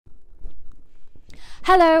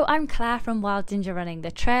Hello, I'm Claire from Wild Ginger Running, the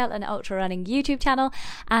trail and ultra running YouTube channel,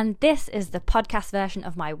 and this is the podcast version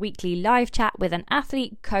of my weekly live chat with an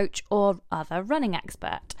athlete, coach, or other running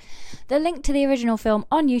expert. The link to the original film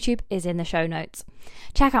on YouTube is in the show notes.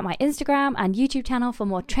 Check out my Instagram and YouTube channel for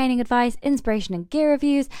more training advice, inspiration and gear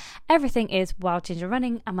reviews. Everything is Wild Ginger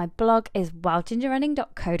Running, and my blog is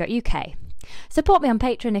wildgingerrunning.co.uk. Support me on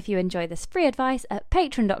Patreon if you enjoy this free advice at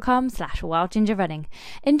patreon.com/wildgingerrunning.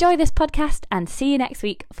 Enjoy this podcast and see you next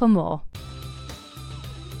week for more.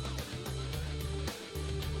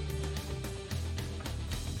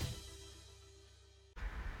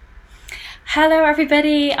 Hello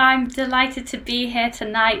everybody, I'm delighted to be here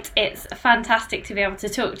tonight. It's fantastic to be able to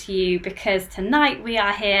talk to you because tonight we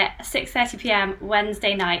are here at 6:30pm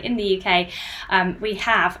Wednesday night in the UK. We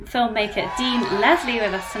have filmmaker Dean Leslie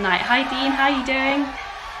with us tonight. Hi Dean, how are you doing?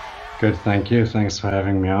 Good, thank you. Thanks for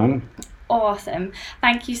having me on. Awesome.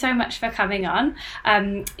 Thank you so much for coming on.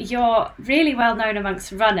 You're really well known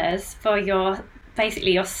amongst runners for your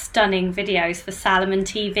stunning videos for Salomon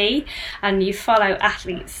TV, and you follow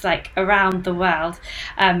athletes like around the world,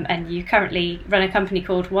 and you currently run a company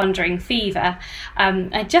called Wandering Fever.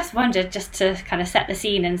 I just wondered, just to kind of set the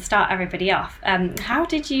scene and start everybody off, how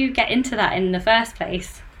did you get into that in the first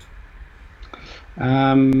place?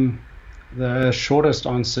 The shortest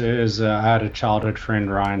answer is I had a childhood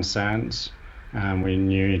friend, Ryan Sands. We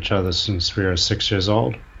knew each other since we were 6 years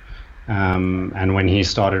old. And when he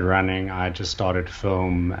started running, I just started to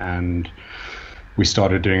film, and we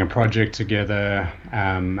started doing a project together,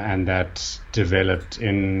 and that developed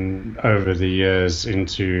over the years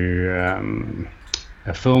into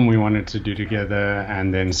a film we wanted to do together.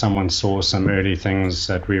 And then someone saw some early things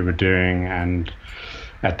that we were doing, and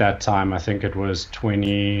at that time I think it was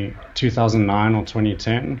 2009 or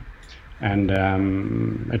 2010, and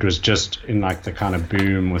it was just in like the kind of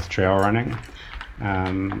boom with trail running.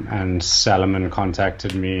 And Salomon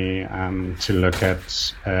contacted me to look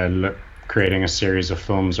at creating a series of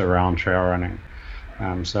films around trail running.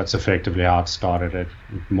 So that's effectively how it started. It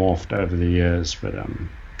morphed over the years, but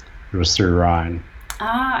it was through Ryan.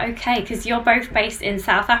 Ah, okay, because you're both based in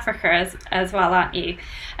South Africa as well, aren't you?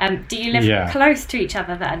 Do you live close to each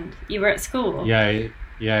other then? You were at school?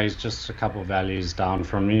 Yeah, he's just a couple of valleys down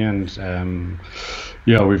from me, and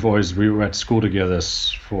we were at school together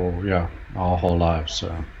for our whole lives.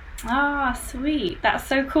 So. Ah, sweet, that's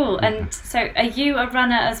so cool. And so, are you a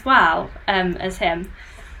runner as well as him?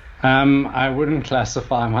 I wouldn't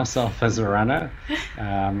classify myself as a runner.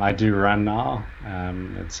 I do run now.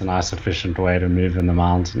 It's a nice, efficient way to move in the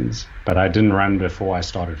mountains. But I didn't run before I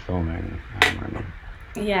started filming.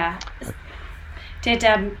 Yeah. Did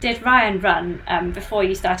Ryan run before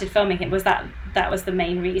you started filming him? Was that was the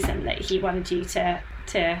main reason that he wanted you to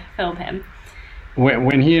film him?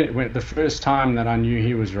 When the first time that I knew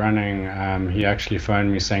he was running, he actually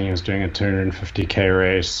phoned me saying he was doing a 250k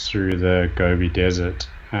race through the Gobi Desert.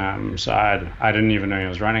 So I didn't even know he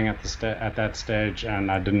was running at that stage,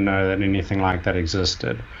 and I didn't know that anything like that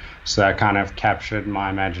existed. So that kind of captured my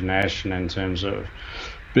imagination in terms of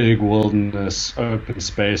big wilderness, open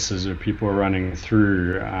spaces where people are running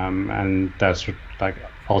through, and that's what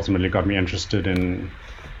ultimately got me interested in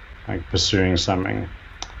pursuing something,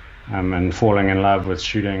 and falling in love with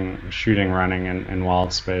shooting running in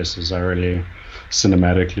wild spaces. I really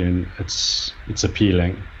cinematically, it's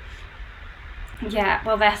appealing. Yeah,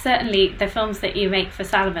 well, the films that you make for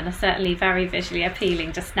Salomon are certainly very visually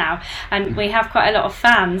appealing just now, and we have quite a lot of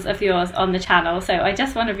fans of yours on the channel, so I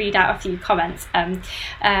just want to read out a few comments.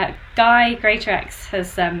 Guy Greaterex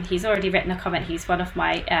has he's already written a comment. He's one of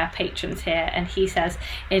my patrons here, and he says,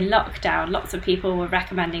 in lockdown lots of people were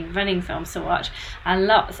recommending running films to watch, and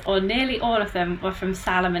lots or nearly all of them were from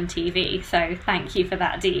Salomon TV, so thank you for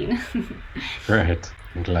that, Dean. Great.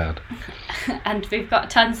 I'm glad. And we've got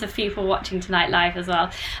tons of people watching tonight live as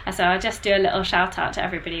well, so I'll just do a little shout out to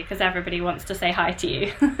everybody because everybody wants to say hi to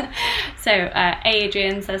you. So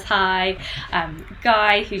Adrian says hi.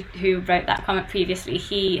 Guy, who wrote that comment previously,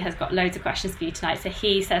 he has got loads of questions for you tonight, so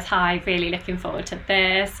he says hi, really looking forward to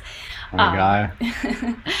this. Guy.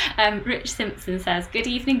 Rich Simpson says good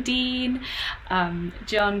evening, Dean.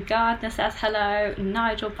 John Gardner says hello.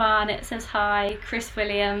 Nigel Barnett says hi. Chris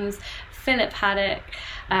Williams, Philip Haddock,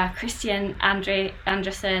 Christian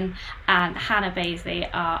Anderson and Hannah Baisley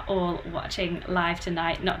are all watching live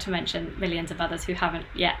tonight, not to mention millions of others who haven't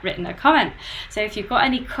yet written a comment. So if you've got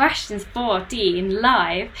any questions for Dean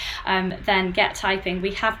live, then get typing.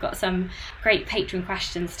 We have got some great patron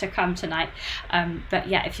questions to come tonight, but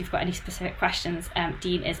yeah, if you've got any specific questions,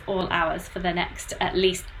 Dean is all ours for the next at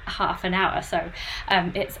least half an hour, so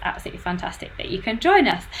it's absolutely fantastic that you can join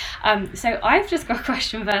us. So I've just got a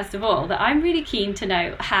question first of all, that I'm really keen to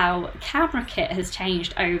know how camera kit has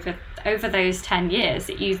changed over those 10 years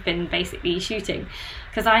that you've been basically shooting.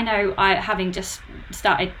 Because I know, having just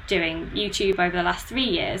started doing YouTube over the last 3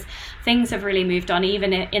 years, things have really moved on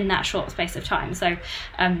even in that short space of time. So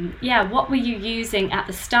what were you using at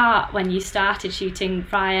the start when you started shooting,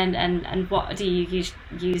 Ryan, and what do you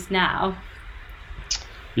use now?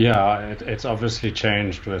 Yeah, it's obviously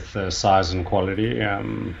changed with size and quality.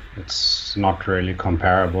 It's not really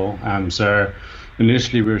comparable. So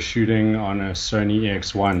initially we were shooting on a Sony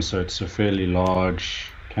EX1, so it's a fairly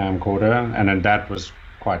large camcorder, and then that was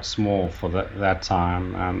quite small for that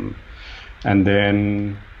time. And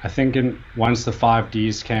then I think once the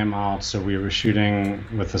 5Ds came out, so we were shooting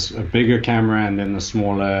with a bigger camera and then the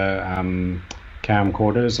smaller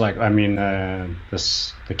camcorders,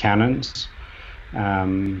 the Canons.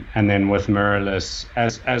 And then with mirrorless,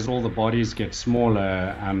 as all the bodies get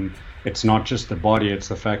smaller, it's not just the body, it's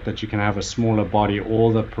the fact that you can have a smaller body,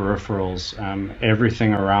 all the peripherals,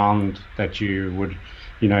 everything around that you would,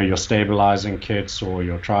 your stabilizing kits or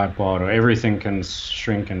your tripod or everything can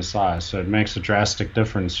shrink in size. So it makes a drastic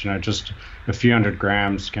difference. Just a few 100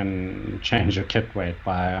 grams can change your kit weight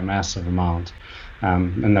by a massive amount.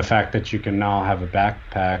 And the fact that you can now have a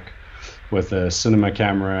backpack with a cinema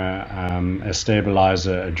camera, a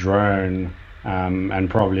stabilizer, a drone, and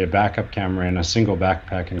probably a backup camera in a single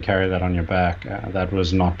backpack and carry that on your back, that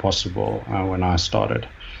was not possible when I started.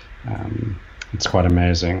 It's quite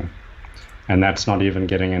amazing. And that's not even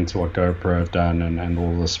getting into what GoPro have done and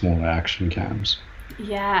all the smaller action cams.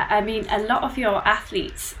 Yeah, I mean, a lot of your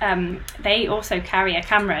athletes, they also carry a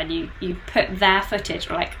camera, and you put their footage,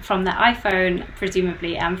 like from the iPhone,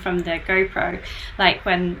 presumably, and from the GoPro, like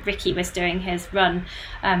when Ricky was doing his run,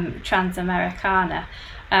 Transamericana.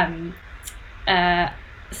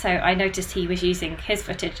 So I noticed he was using his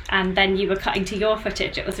footage, and then you were cutting to your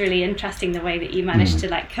footage. It was really interesting the way that you managed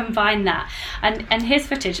to combine that, and his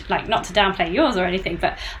footage, not to downplay yours or anything,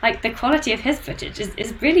 but the quality of his footage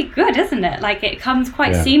is really good, isn't it? It comes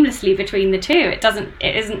quite seamlessly between the two. It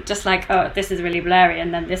isn't just oh, this is really blurry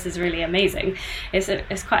and then this is really amazing.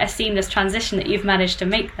 It's quite a seamless transition that you've managed to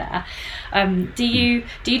make there. Do you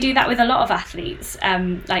do that with a lot of athletes?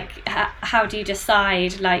 How do you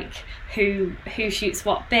decide who shoots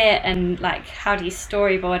what bit, and how do you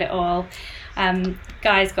storyboard it all?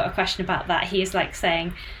 Guy's got a question about that. He's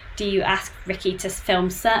saying, do you ask Ricky to film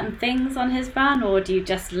certain things on his run, or do you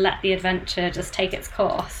just let the adventure just take its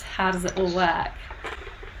course? How does it all work?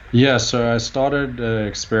 Yeah, so I started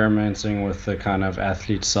experimenting with the kind of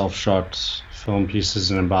athlete self-shot film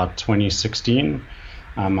pieces in about 2016.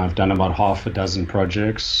 I've done about half a dozen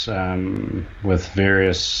projects with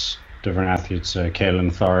various different athletes.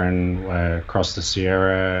 Kalen Thorin across the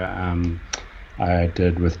Sierra. I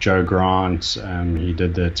did with Joe Grant. He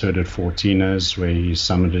did the Tour de Fortinas, where he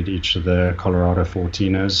summited each of the Colorado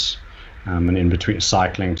Fortinas, and in between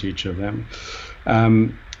cycling to each of them.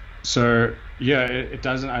 So yeah, it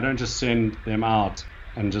doesn't. I don't just send them out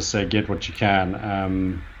and just say get what you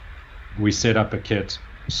can. We set up a kit.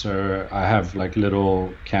 So I have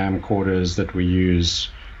little camcorders that we use.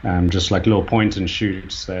 Just little point and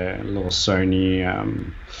shoots. They're little Sony. I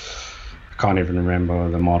can't even remember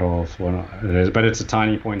the model of what it is, but it's a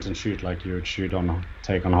tiny point and shoot like you would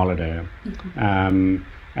take on holiday. And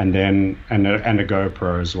then a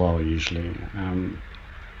GoPro as well usually.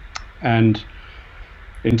 And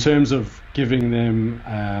in terms of giving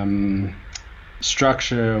them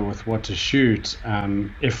structure with what to shoot,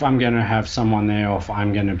 if I'm going to have someone there or if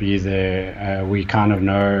I'm going to be there, we kind of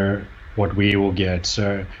know what we will get.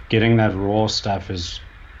 So getting that raw stuff is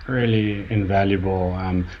really invaluable.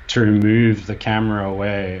 To remove the camera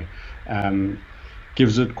away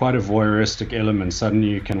gives it quite a voyeuristic element. Suddenly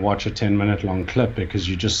you can watch a 10-minute long clip because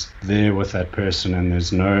you're just there with that person and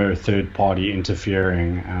there's no third party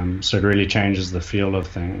interfering. So it really changes the feel of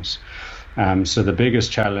things. So the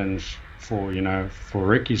biggest challenge for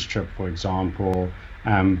Ricky's trip, for example,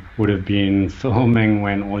 would have been filming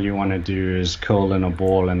when all you want to do is curl in a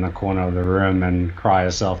ball in the corner of the room and cry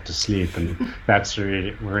yourself to sleep, and that's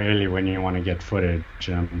really when you want to get footage.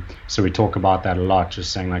 So we talk about that a lot,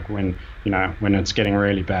 just saying when it's getting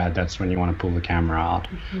really bad, that's when you want to pull the camera out.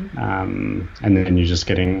 And then you're just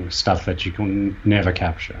getting stuff that you can never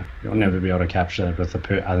capture. You'll never be able to capture that with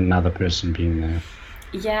another person being there.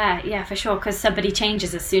 Yeah, for sure, because somebody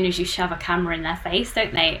changes as soon as you shove a camera in their face,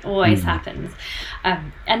 don't they? It always happens.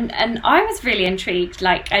 And I was really intrigued.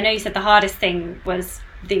 I know you said the hardest thing was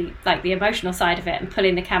the emotional side of it and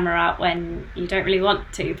pulling the camera out when you don't really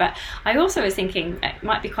want to. But I also was thinking it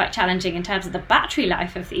might be quite challenging in terms of the battery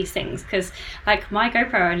life of these things, because like my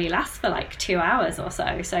GoPro only lasts for like 2 hours or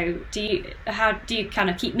so. So how do you kind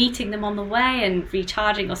of keep meeting them on the way and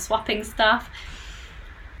recharging or swapping stuff?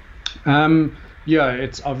 Yeah,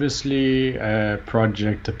 it's obviously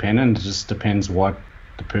project dependent. It just depends what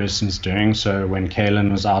the person's doing. So when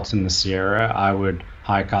Kaylin was out in the Sierra, I would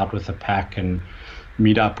hike out with a pack and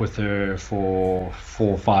meet up with her for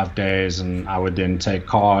 4 or 5 days, and I would then take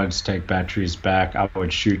cards, take batteries back. I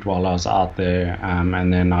would shoot while I was out there,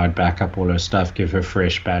 and then I'd back up all her stuff, give her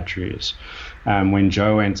fresh batteries. When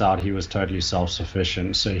Joe went out, he was totally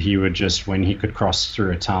self-sufficient, so he would just, when he could cross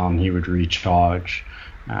through a town, he would recharge.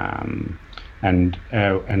 And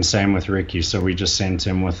same with Ricky. So we just sent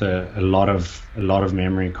him with a lot of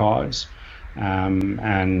memory cards,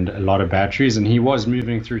 and a lot of batteries. And he was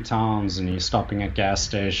moving through towns, and he's stopping at gas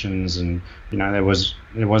stations, and there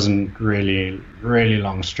wasn't really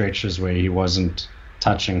long stretches where he wasn't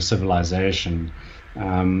touching civilization.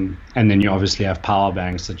 And then you obviously have power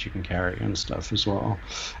banks that you can carry and stuff as well.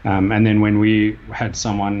 And then when we had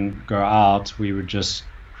someone go out,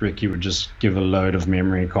 Ricky would just give a load of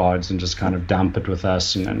memory cards and just kind of dump it with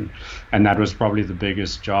us, and that was probably the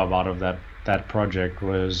biggest job out of that project,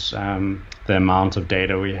 was the amount of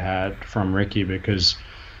data we had from Ricky, because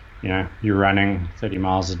you're running 30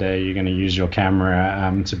 miles a day, you're going to use your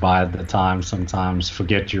camera to buy at the time, sometimes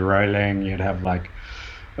forget you're rolling. You'd have like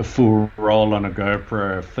a full roll on a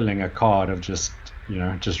GoPro filling a card of just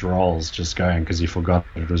rolls just going because you forgot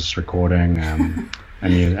it was recording. And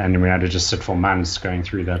we had to just sit for months going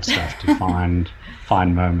through that stuff to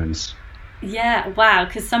find moments. Yeah, wow,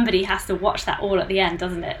 because somebody has to watch that all at the end,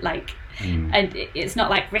 doesn't it? Like, and it's not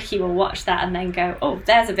like Ricky will watch that and then go, oh,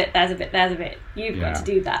 there's a bit. You've got to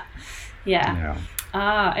do that. Yeah.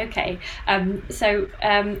 Ah, okay. So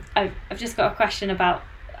I've just got a question about.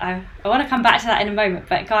 I want to come back to that in a moment,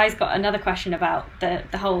 but Guy's got another question about the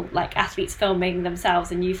whole like athletes filming themselves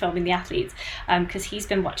and you filming the athletes, because he's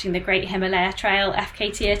been watching the Great Himalaya Trail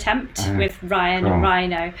FKT attempt with Ryan and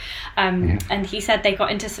Rhino, and he said they got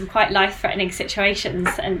into some quite life-threatening situations,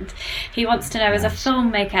 and he wants to know, as a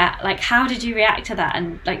filmmaker, like, how did you react to that,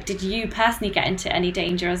 and like, did you personally get into any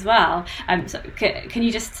danger as well? So can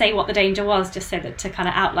you just say what the danger was, just so that to kind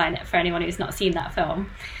of outline it for anyone who's not seen that film?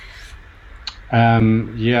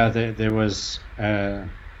 There was,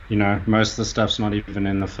 most of the stuff's not even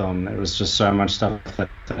in the film. There was just so much stuff that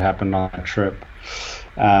happened on that trip.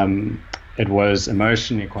 It was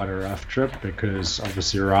emotionally quite a rough trip, because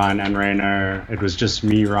obviously Ryan and Rayner, it was just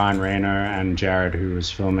me, Ryan, Rayner, and Jared who was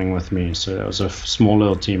filming with me. So it was a small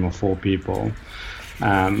little team of 4 people.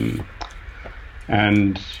 I'm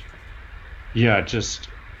trying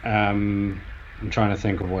to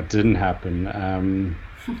think of what didn't happen.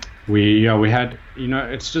 We had,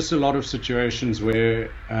 it's just a lot of situations where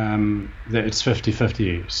it's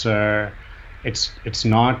 50-50. So it's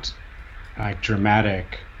not like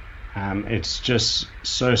dramatic. It's just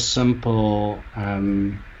so simple.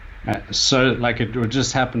 So like it would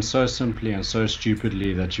just happen so simply and so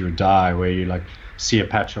stupidly that you would die, where you like see a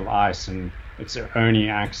patch of ice and it's only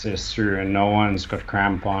access through, and no one's got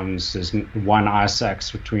crampons. There's one ice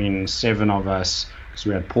axe between 7 of us, because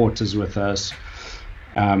we had porters with us.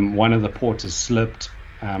 One of the porters slipped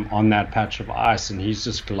on that patch of ice, and he's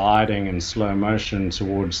just gliding in slow motion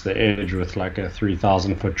towards the edge with like a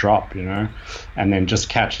 3,000-foot drop, and then just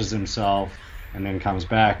catches himself and then comes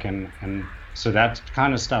back. And so that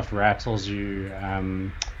kind of stuff rattles you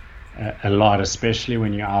a lot, especially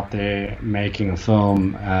when you're out there making a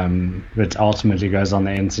film that ultimately goes on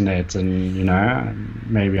the internet,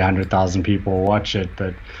 and maybe 100,000 people watch it,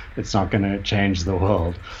 but it's not going to change the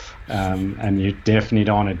world. And you definitely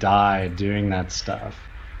don't want to die doing that stuff.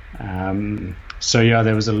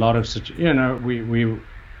 There was a lot of we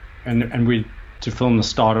to film the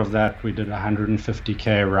start of that, we did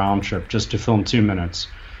 150k round trip just to film 2 minutes.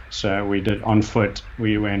 So we did on foot.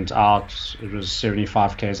 We went out. It was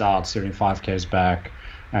 75k's out, 75k's back.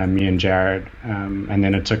 Me and Jared, and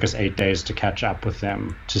then it took us 8 days to catch up with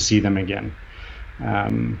them, to see them again.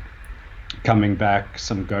 Coming back,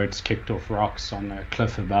 some goats kicked off rocks on a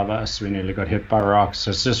cliff above us. We nearly got hit by rocks.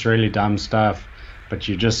 So it's just really dumb stuff. But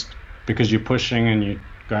you just, because you're pushing and you're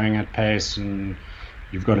going at pace and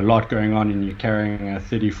you've got a lot going on and you're carrying a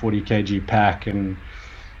 30-40 kg pack, and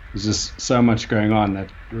there's just so much going on that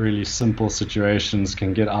really simple situations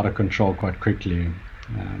can get out of control quite quickly.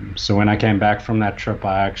 So when I came back from that trip,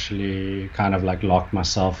 I actually kind of like locked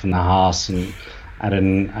myself in the house, and I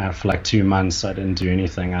didn't for like 2 months. I didn't do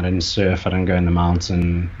anything. I didn't surf. I didn't go in the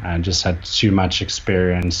mountain. I just had too much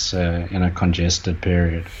experience in a congested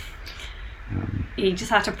period. You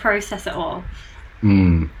just had to process it all.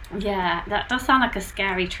 Yeah, that does sound like a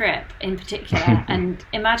scary trip in particular. And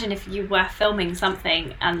imagine if you were filming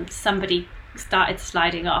something and somebody started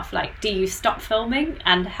sliding off. Like, do you stop filming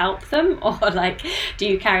and help them, or like, do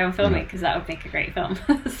you carry on filming? Because that would make a great film.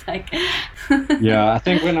 It's like, yeah, I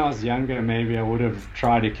think when I was younger, maybe I would have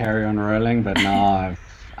tried to carry on rolling, but now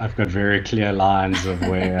I've got very clear lines of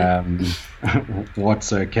where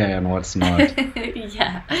what's okay and what's not.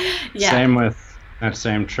 yeah. Same with that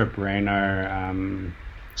same trip. Reno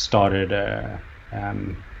started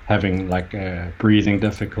having like a breathing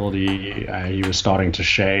difficulty. He was starting to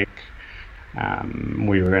shake.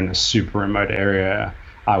 We were in a super remote area.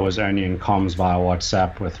 I was only in comms via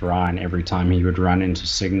WhatsApp with Ryan every time he would run into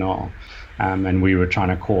signal. And we were trying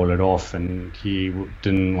to call it off, and he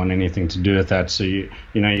didn't want anything to do with that. So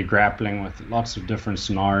you're grappling with lots of different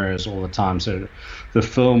scenarios all the time. So the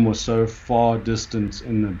film was so far distant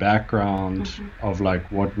in the background of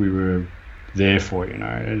like what we were there for.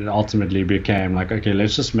 It ultimately became like, okay,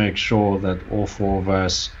 let's just make sure that all four of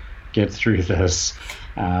us get through this,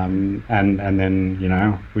 and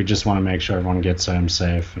then we just want to make sure everyone gets home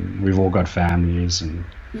safe, and we've all got families, and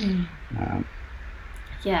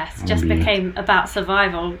yes, just became about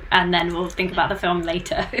survival, and then we'll think about the film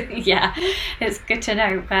later. Yeah, it's good to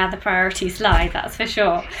know where the priorities lie, that's for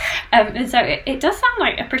sure. And so it does sound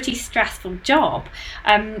like a pretty stressful job.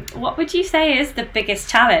 What would you say is the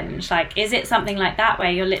biggest challenge? Like, is it something like that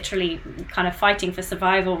where you're literally kind of fighting for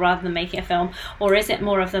survival rather than making a film, or is it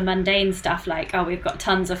more of the mundane stuff like, oh, we've got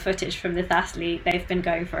tons of footage from this athlete, they've been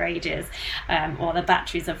going for ages, or the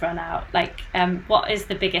batteries have run out? Like, what is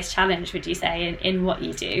the biggest challenge, would you say, in what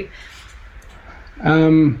you do?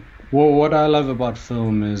 Well, what I love about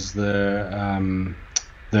film is the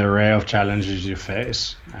array of challenges you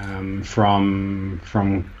face, from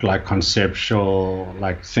like conceptual,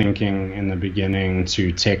 like thinking in the beginning,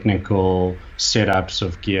 to technical setups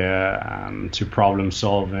of gear, to problem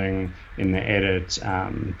solving in the edit,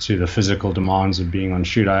 to the physical demands of being on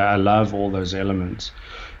shoot. I love all those elements.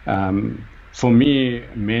 For me,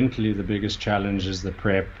 mentally, the biggest challenge is the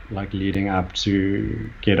prep, like leading up to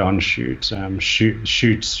get on shoot.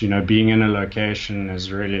 Shoots, being in a location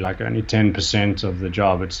is really like only 10% of the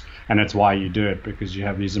job. It's why you do it, because you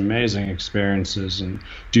have these amazing experiences and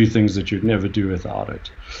do things that you'd never do without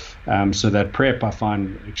it. So that prep I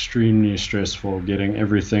find extremely stressful, getting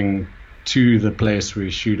everything to the place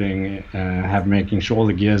we're shooting, making sure all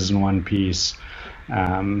the gear's in one piece,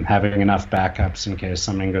 having enough backups in case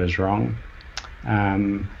something goes wrong.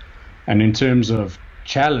 And in terms of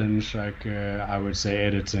challenge, like I would say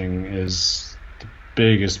editing is the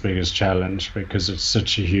biggest challenge, because it's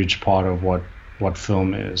such a huge part of what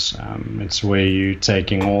film is. It's where you're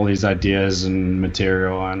taking all these ideas and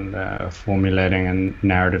material and formulating a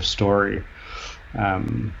narrative story.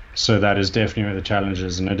 So that is definitely where the challenge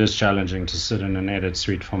is, and it is challenging to sit in an edit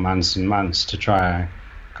suite for months and months to try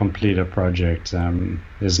complete a project.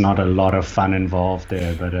 There's not a lot of fun involved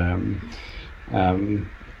there, but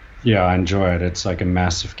yeah, I enjoy it. It's like a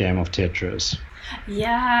massive game of Tetris.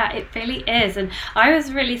 Yeah, it really is. And I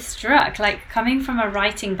was really struck, like, coming from a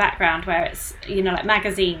writing background where it's, like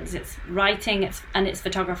magazines, it's writing, it's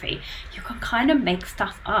photography. You can kind of make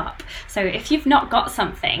stuff up. So if you've not got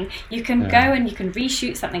something, you can go and you can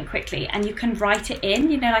reshoot something quickly, and you can write it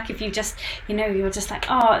in, like if you just, you're just like,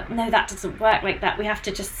 oh, no, that doesn't work like that. We have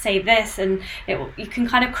to just say this, and you can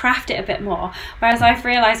kind of craft it a bit more. Whereas I've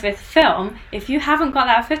realized with film, if you haven't got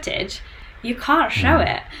that footage, you can't show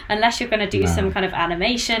it unless you're going to do some kind of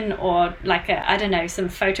animation, or like some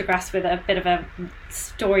photographs with a bit of a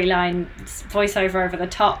storyline voiceover over the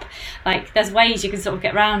top. Like, there's ways you can sort of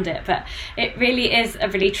get around it, but it really is a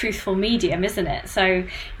really truthful medium, isn't it? So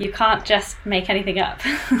you can't just make anything up.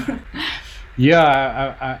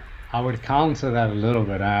 Yeah, I would counter that a little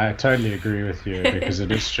bit. I totally agree with you, because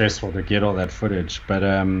it is stressful to get all that footage, but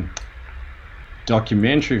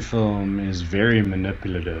documentary film is very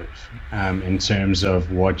manipulative in terms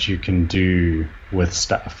of what you can do with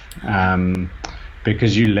stuff,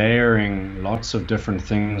 because you're layering lots of different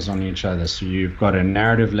things on each other. So you've got a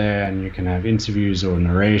narrative layer, and you can have interviews or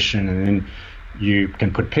narration, and then you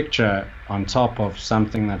can put picture on top of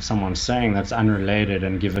something that someone's saying that's unrelated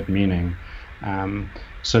and give it meaning.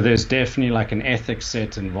 So there's definitely like an ethics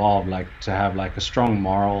set involved, like to have like a strong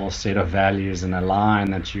moral set of values and a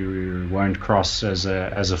line that you won't cross as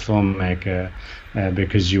a filmmaker,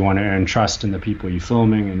 because you want to earn trust in the people you're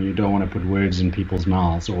filming, and you don't want to put words in people's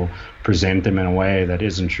mouths or present them in a way that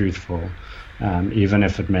isn't truthful. even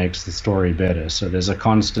if it makes the story better. So there's a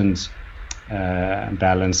constant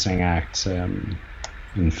balancing act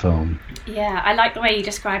in film. Yeah, I like the way you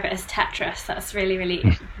describe it as Tetris. That's really, really,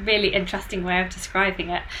 really interesting way of describing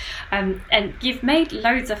it. And you've made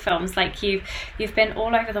loads of films. Like you've been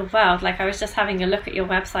all over the world. Like I was just having a look at your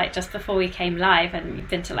website just before we came live, and you've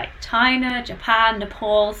been to like China, Japan,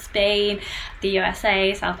 Nepal, Spain, the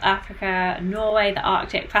USA, South Africa, Norway, the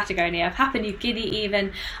Arctic, Patagonia, Papua New Guinea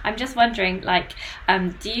even. I'm just wondering, like,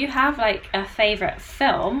 do you have like a favourite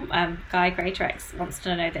film? Guy Greatorex wants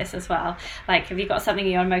to know this as well. Like, have you got something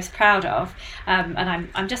you're most proud of? And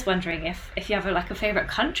I'm just wondering if you have a favourite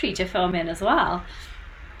country to film in as well.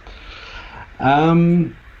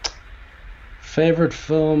 Favorite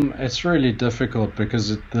film, it's really difficult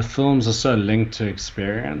because the films are so linked to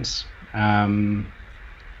experience.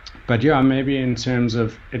 But yeah, maybe in terms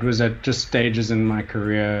of, it was at just stages in my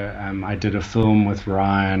career. I did a film with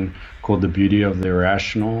Ryan called The Beauty of the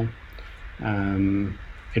Irrational.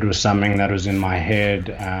 It was something that was in my head.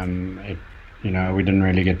 We didn't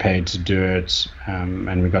really get paid to do it,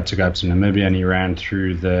 and we got to go up to Namibia, and he ran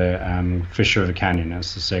through the Fish River Canyon.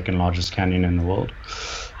 It's the second largest canyon in the world,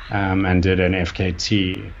 and did an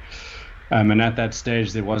FKT. And at that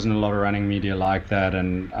stage, there wasn't a lot of running media like that,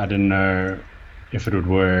 and I didn't know if it would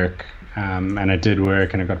work. And it did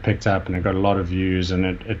work, and it got picked up, and it got a lot of views, and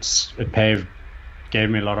it gave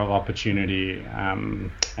me a lot of opportunity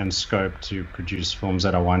and scope to produce films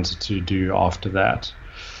that I wanted to do after that.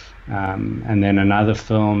 And then another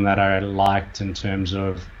film that I liked in terms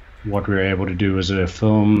of what we were able to do was a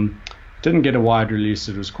film, didn't get a wide release.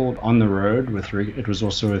 It was called On the Road it was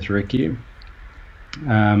also with Ricky.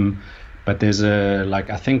 But there's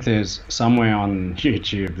I think there's somewhere on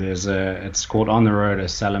YouTube, it's called On the Road, a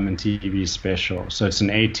Salomon TV special. So it's an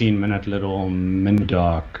 18-minute little mini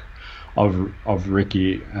doc of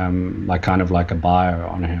Ricky, kind of like a bio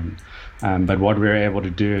on him. But what we were able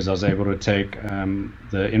to do is I was able to take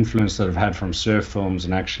the influence that I've had from surf films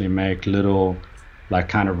and actually make little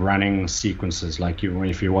kind of running sequences.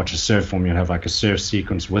 If you watch a surf film, you'd have like a surf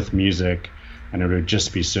sequence with music, and it would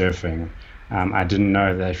just be surfing. I didn't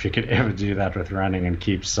know that if you could ever do that with running and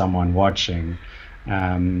keep someone watching.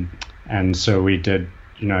 And so we did,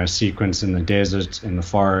 a sequence in the desert, in the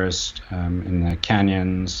forest, in the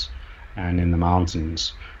canyons, and in the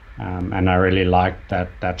mountains. And I really liked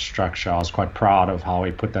that structure. I was quite proud of how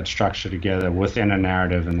we put that structure together within a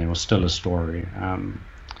narrative, and there was still a story.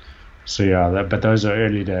 But those are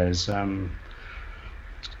early days. It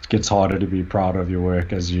gets harder to be proud of your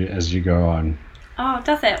work as you go on. Oh,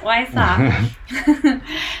 does it? Why is that?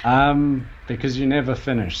 Because you never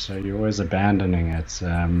finish, so you're always abandoning it.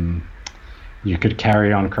 You could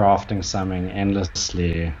carry on crafting something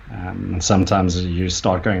endlessly, and sometimes you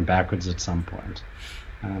start going backwards at some point.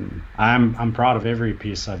 I'm proud of every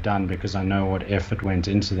piece I've done because I know what effort went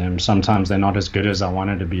into them. Sometimes they're not as good as I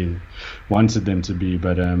wanted them to be,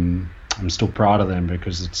 but I'm still proud of them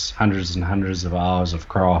because it's hundreds and hundreds of hours of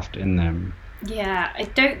craft in them. Yeah, I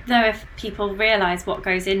don't know if people realise what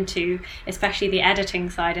goes into, especially the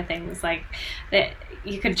editing side of things, like that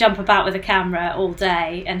you could jump about with a camera all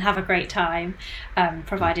day and have a great time,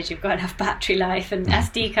 provided you've got enough battery life and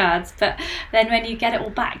SD cards. But then when you get it all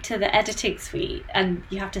back to the editing suite and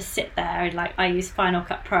you have to sit there, and I use Final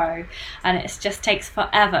Cut Pro, and it just takes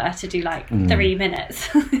forever to do 3 minutes.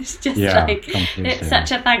 It's just it's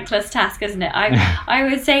such a thankless task, isn't it? I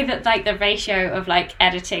would say that the ratio of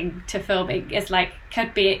editing to filming is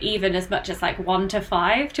could be even as much as 1 to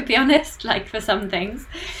 5, to be honest, for some things.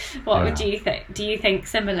 What would you think? Do you think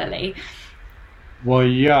similarly? Well,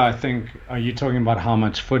 yeah, I think, are you talking about how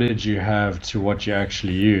much footage you have to what you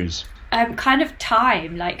actually use? Kind of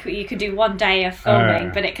time, you could do 1 day of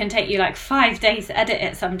filming, but it can take you 5 days to edit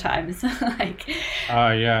it sometimes.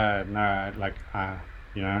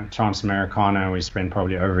 Transamericana, we spent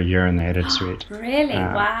probably over a year in the edit suite. Really?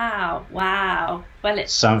 Wow. Well,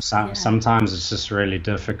 it's sometimes it's just really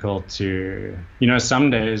difficult to, some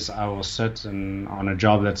days I will sit on a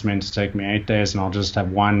job that's meant to take me 8 days, and I'll just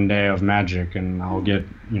have 1 day of magic, and I'll get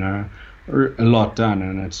a lot done,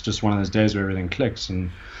 and it's just one of those days where everything clicks.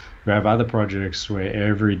 And we have other projects where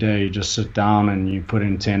every day you just sit down and you put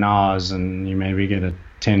in 10 hours and you maybe get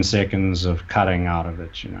 10 seconds of cutting out of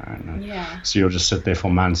it, So you'll just sit there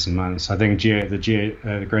for months and months. I think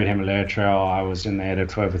the Great Himalaya Trail, I was in the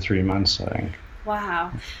edit for over 3 months, I think.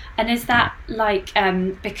 Wow. And is that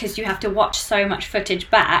because you have to watch so much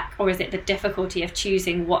footage back, or is it the difficulty of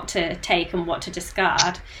choosing what to take and what to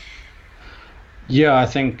discard? Yeah, I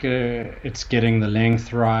think it's getting the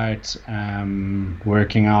length right,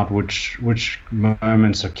 working out which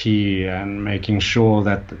moments are key, and making sure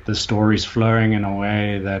that the story's flowing in a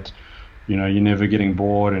way that you're never getting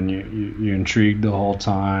bored, and you're intrigued the whole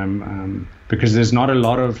time. Because there's not a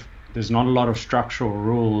lot of structural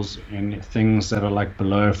rules in things that are like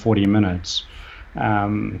below 40 minutes.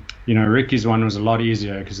 Ricky's one was a lot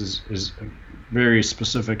easier because is very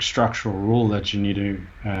specific structural rule that you need to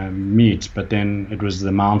meet, but then it was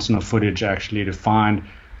the mountain of footage actually to find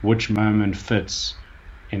which moment fits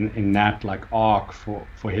in that like arc for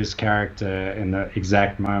his character in the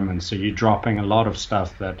exact moment. So you're dropping a lot of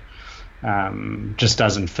stuff that just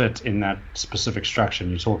doesn't fit in that specific structure.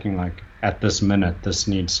 And you're talking like at this minute,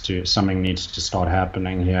 something needs to start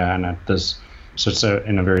happening here, and at this, so it's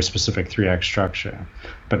in a very specific 3 act structure.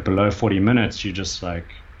 But below 40 minutes, you just like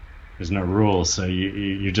there's no rules, so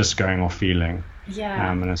you're just going off feeling.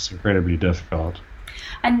 Yeah. And it's incredibly difficult.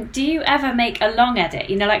 And do you ever make a long edit,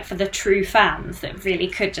 like for the true fans that really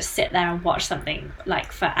could just sit there and watch something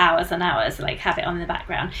like for hours and hours, like have it on in the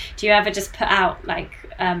background? Do you ever just put out like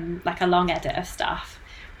a long edit of stuff?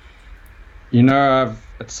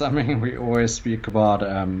 It's something we always speak about.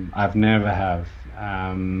 I've never have.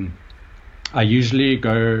 I usually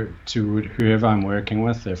go to whoever I'm working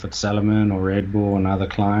with, if it's Salomon or Red Bull, another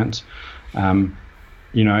client.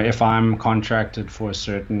 If I'm contracted for a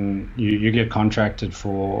certain, you get contracted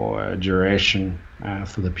for a duration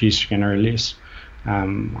for the piece you're going to release.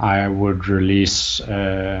 I would release,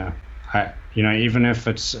 even if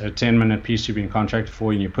it's a 10-minute piece you've been contracted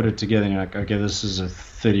for, and you put it together and you're like, okay, this is a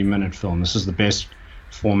 30-minute film. This is the best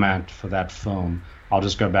format for that film. I'll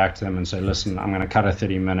just go back to them and say, listen, I'm going to cut a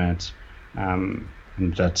 30-minute. And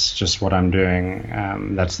that's just what I'm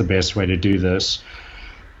doing. That's the best way to do this.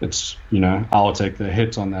 It's, I'll take the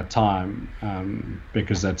hit on that time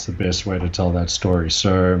because that's the best way to tell that story.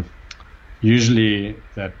 So usually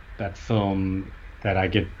that film that I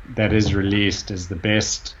get that is released is the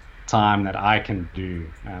best time that I can do.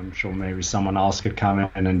 I'm sure maybe someone else could come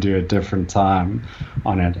in and do a different time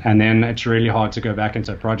on it. And then it's really hard to go back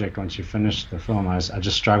into a project once you finish the film. I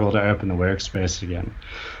just struggle to open the workspace again.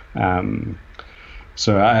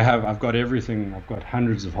 So I've got everything. I've got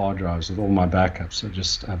hundreds of hard drives with all my backups.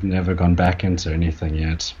 I've never gone back into anything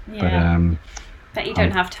yet. Yeah. But you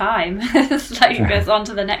don't have time. It's like it goes on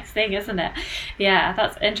to the next thing, isn't it? Yeah,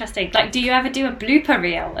 that's interesting. Like, do you ever do a blooper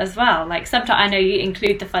reel as well? Like, sometimes I know you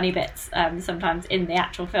include the funny bits sometimes in the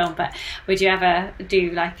actual film, but would you ever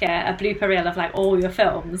do like a blooper reel of like all your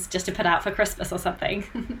films just to put out for Christmas or something?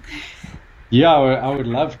 Yeah, I would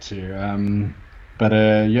love to. But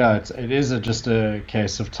it is just a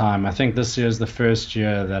case of time. I think this year is the first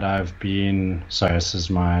year that I've been. Sorry, this is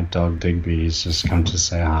my dog Digby. He's just come to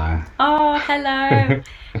say hi. Oh, hello.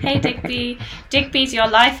 Hey, Digby. Digby's your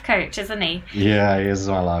life coach, isn't he? Yeah, he is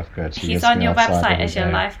my life coach. He's on your website as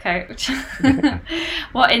your life coach.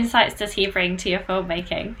 What insights does he bring to your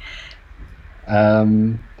filmmaking?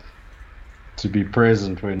 To be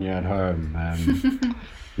present when you're at home.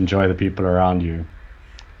 Enjoy the people around you.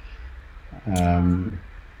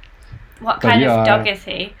 What kind of dog is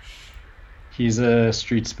he? He's a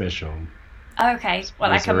street special. Okay, well,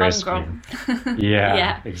 like a mongrel.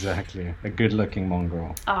 Yeah, exactly. A good-looking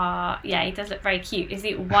mongrel. Yeah, he does look very cute. Is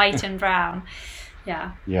he white and brown?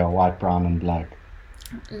 Yeah. Yeah, white, brown, and black.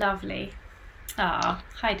 Lovely.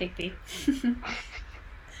 Hi, Digby.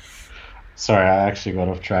 Sorry, I actually got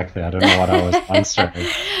off track there. I don't know what I was answering.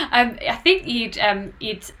 I think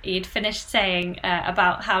you'd finished saying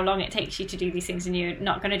about how long it takes you to do these things, and you're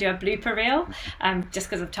not going to do a blooper reel, just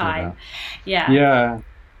because of time. Yeah.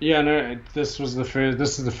 No, this is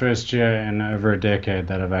the first year in over a decade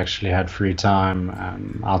that I've actually had free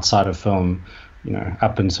time outside of film.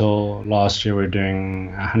 Up until last year, we're doing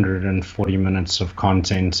 140 minutes of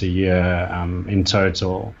content a year in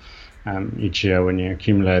total. Each year when you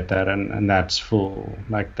accumulate that, and that's full.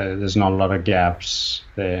 Like there's not a lot of gaps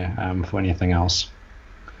there for anything else.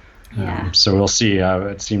 So we'll see.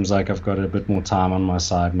 It seems like I've got a bit more time on my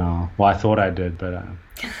side now. Well, I thought I did, but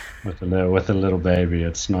with a little baby,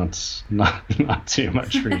 it's not too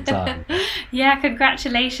much free time. Yeah,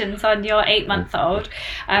 congratulations on your 8-month-old.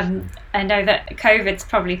 I know that COVID's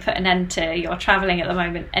probably put an end to your travelling at the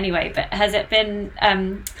moment anyway, but has it been,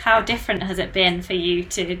 how different has it been for you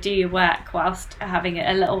to do your work whilst having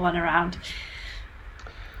a little one around?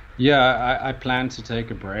 Yeah, I plan to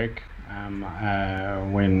take a break.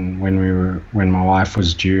 When my wife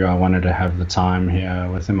was due, I wanted to have the time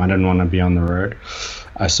here with him. I didn't want to be on the road.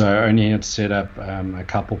 So I only had set up a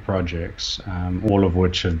couple projects, all of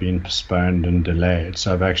which have been postponed and delayed.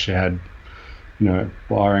 So I've actually had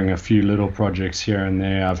barring a few little projects here and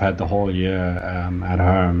there, I've had the whole year at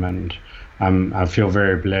home, and I feel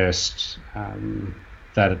very blessed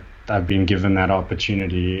that I've been given that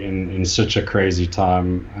opportunity in such a crazy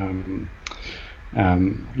time.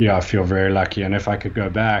 I feel very lucky, and if I could go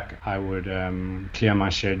back, I would clear my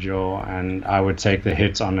schedule, and I would take the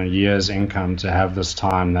hit on a year's income to have this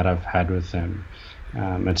time that I've had with him.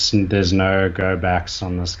 There's no go backs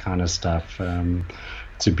on this kind of stuff.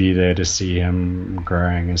 To be there to see him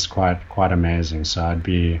growing is quite amazing. So I'd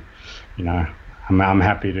be, I'm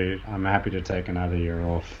happy to take another year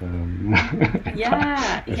off. If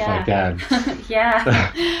I can.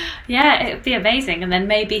 Yeah, it'd be amazing. And then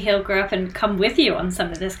maybe he'll grow up and come with you on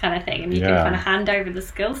some of this kind of thing, and you can kind of hand over the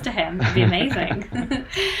skills to him. It'd be amazing.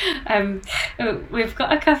 We've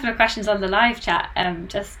got a couple of questions on the live chat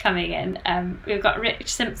just coming in. We've got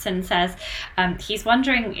Rich Simpson says he's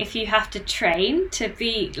wondering if you have to train to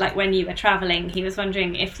be, like when you were traveling, he was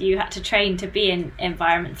wondering if you had to train to be in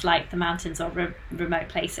environments like the mountains or remote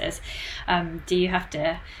places. Do you have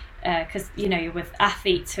to, because you're with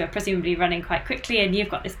athletes who are presumably running quite quickly, and you've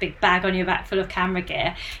got this big bag on your back full of camera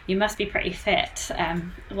gear, you must be pretty fit.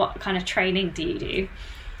 What kind of training do you do?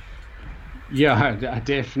 I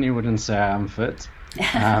definitely wouldn't say I'm fit,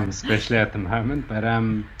 especially at the moment, but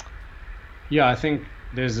I think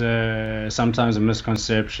there's sometimes a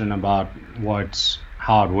misconception about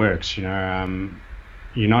how it works.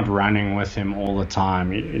 You're not running with him all the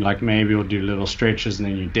time. Like maybe you'll do little stretches, and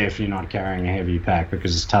then you're definitely not carrying a heavy pack,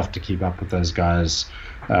 because it's tough to keep up with those guys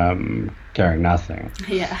carrying nothing.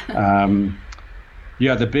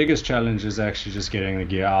 The biggest challenge is actually just getting the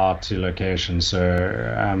gear out to location.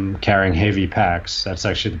 So carrying heavy packs, that's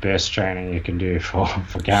actually the best training you can do for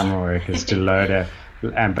camera work, is to load it.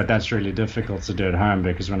 But that's really difficult to do at home,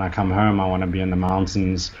 because when I come home, I want to be in the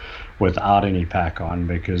mountains without any pack on,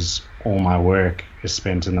 because all my work is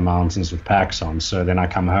spent in the mountains with packs on. So then I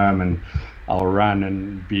come home and I'll run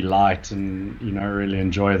and be light and really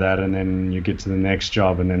enjoy that, and then you get to the next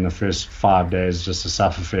job, and then the first 5 days just a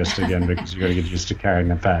sufferfest again, because you've got to get used to carrying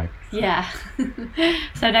the pack.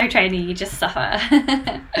 So no training, you just suffer.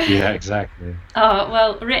 Exactly. Oh,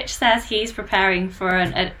 well, Rich says he's preparing for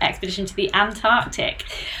an expedition to the Antarctic.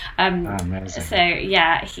 Amazing. So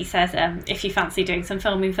he says if you fancy doing some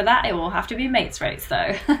filming for that, it will have to be mates rates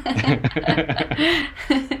though.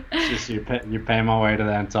 Just you pay my way to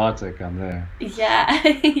the Antarctic, I'm there.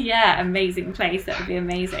 Amazing place. That would be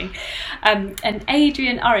amazing. And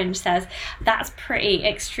Adrian Orange says that's pretty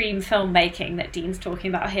extreme filmmaking that Dean's talking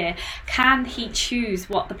about here. Can he choose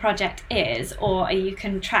what the project is, or are you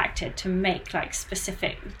contracted to make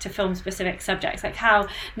film specific subjects? Like how,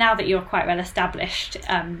 now that you're quite well established,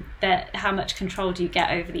 how much control do you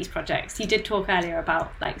get over these projects? You did talk earlier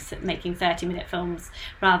about making 30-minute films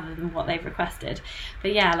rather than what they've requested,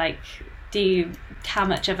 but how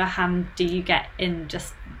much of a hand do you get in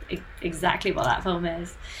just exactly what that film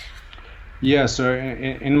is? So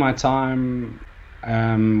in my time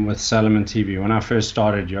with Salomon TV, when I first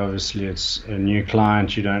started, obviously it's a new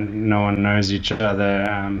client, no one knows each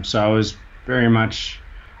other, so I was very much,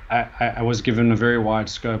 I was given a very wide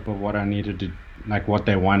scope of what I needed to, what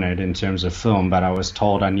they wanted in terms of film, but I was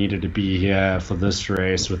told I needed to be here for this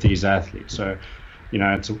race with these athletes. So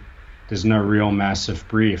there's no real massive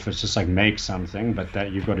brief. It's just make something, but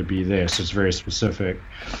that you've got to be there. So it's very specific.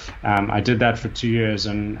 I did that for 2 years,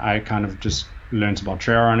 and I kind of just learned about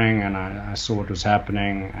trail running, and I saw what was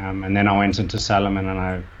happening. And then I went into Salomon, and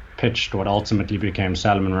I pitched what ultimately became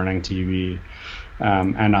Salomon Running TV.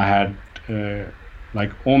 And I had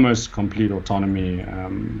almost complete autonomy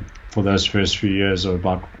for those first few years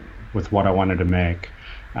with what I wanted to make.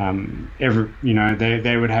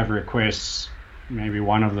 They would have requests. Maybe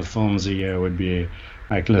one of the films a year would be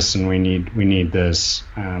listen, we need this.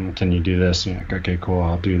 Can you do this? Okay, cool,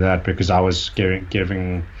 I'll do that, because I was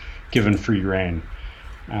given free rein.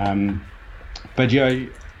 But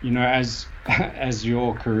as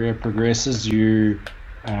your career progresses, you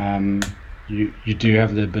do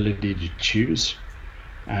have the ability to choose.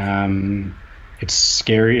 It's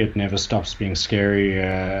scary. It never stops being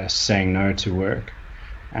scary, saying no to work.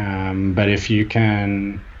 But if you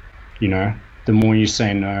can, the more you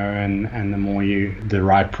say no, and the more the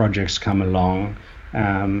right projects come along,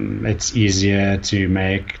 it's easier to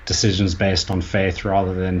make decisions based on faith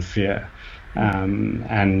rather than fear.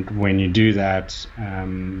 And when you do that,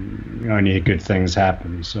 only good things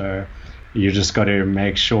happen. So you just got to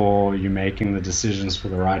make sure you're making the decisions for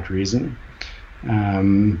the right reason.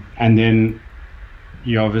 And then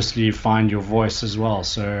you obviously find your voice as well.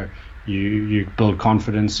 So you build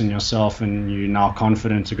confidence in yourself, and you're now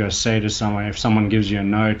confident to go say to someone, if someone gives you a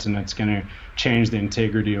note and it's going to change the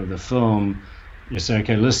integrity of the film, you say,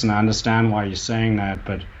 okay, listen, I understand why you're saying that,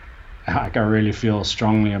 but like, I really feel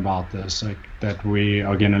strongly about this, like that we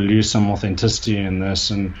are going to lose some authenticity in this,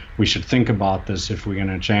 and we should think about this if we're going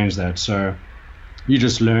to change that. So you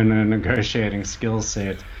just learn a negotiating skill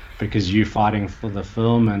set because you're fighting for the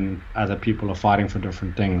film and other people are fighting for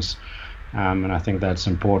different things. And I think that's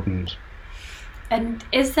important. And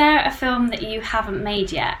is there a film that you haven't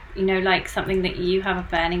made yet? You know, like something that you have a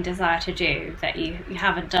burning desire to do that you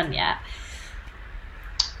haven't done yet?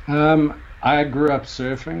 I grew up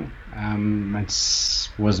surfing. It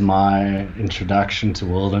was my introduction to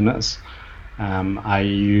wilderness. I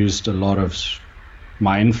used a lot of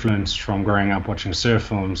my influence from growing up watching surf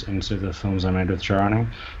films into the films I made with Chirani.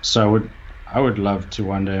 So I would love to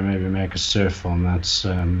one day maybe make a surf film.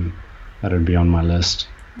 That would be on my list.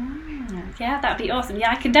 Yeah, that'd be awesome.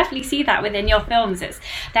 Yeah, I can definitely see that within your films.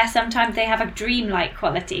 Sometimes they have a dreamlike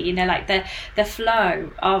quality, you know, like the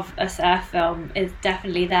flow of a surf film is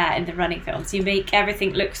definitely there in the running films. You make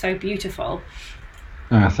everything look so beautiful.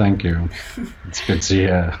 Thank you. It's good to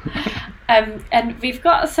hear. And we've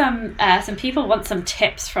got some people want some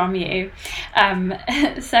tips from you.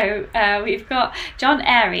 So we've got John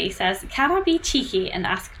Airy says, can I be cheeky and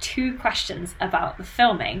ask 2 questions about the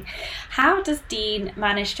filming? How does Dean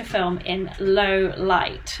manage to film in low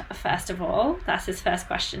light? First of all, that's his first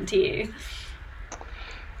question to you.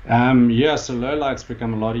 So low light's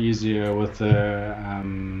become a lot easier with the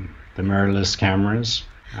mirrorless cameras.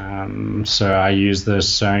 So I use the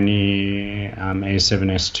Sony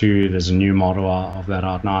A7S II. There's a new model of that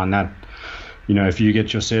out now, and that, you know, if you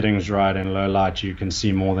get your settings right in low light, you can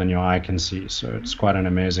see more than your eye can see. So it's quite an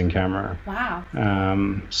amazing camera. Wow.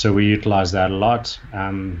 So we utilize that a lot,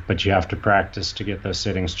 but you have to practice to get those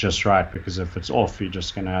settings just right, because if it's off, you're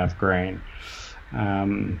just going to have grain.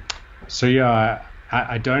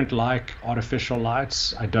 I don't like artificial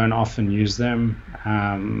lights. I don't often use them.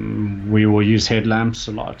 We will use headlamps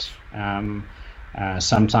a lot.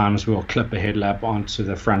 Sometimes we'll clip a headlamp onto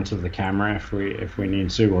the front of the camera if we need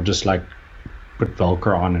to. We'll just like put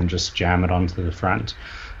Velcro on and just jam it onto the front.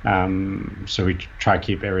 So we try to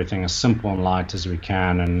keep everything as simple and light as we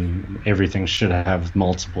can, and everything should have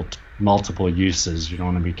multiple uses. You don't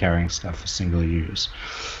want to be carrying stuff for single use.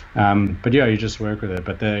 But yeah, you just work with it.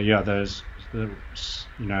 But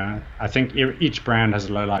I think each brand has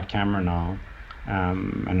a low light camera now,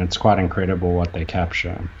 and it's quite incredible what they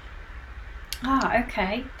capture.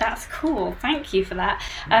 Okay, that's cool. Thank you for that.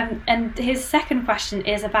 And his second question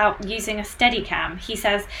is about using a Steadicam. He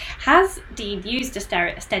says, has Dean used a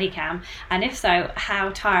Steadicam, and if so,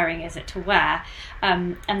 how tiring is it to wear?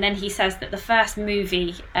 And then he says that the first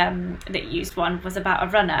movie that used one was about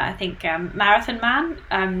a runner. I think Marathon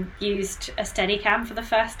Man used a Steadicam for the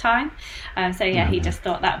first time. He just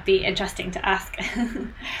thought that would be interesting to ask.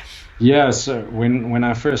 Yeah, so when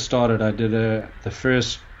I first started, I did the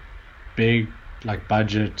first big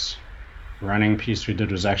budget running piece we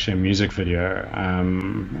did was actually a music video.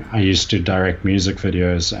 I used to direct music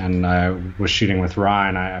videos, and I was shooting with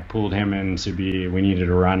Ryan. I pulled him in we needed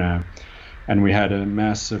a runner, and we had a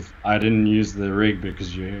massive, I didn't use the rig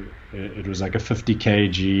because it was like a 50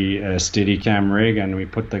 kg Steadicam rig, and we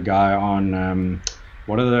put the guy on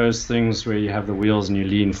what are those things where you have the wheels and you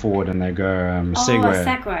lean forward and they go Segway.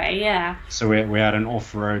 Segway, yeah. So we had an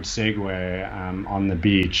off-road Segway on the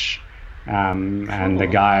beach. And the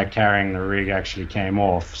guy carrying the rig actually came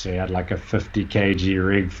off, so he had like a 50 kg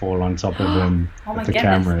rig fall on top of him with the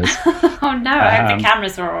cameras. Oh no, I hope the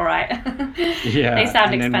cameras are all right. Yeah, they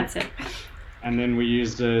sound expensive. And then we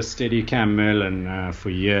used a Steadicam Merlin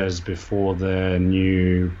for years before the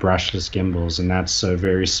new brushless gimbals, and that's a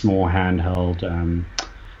very small handheld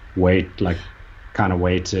kind of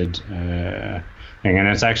weighted thing, and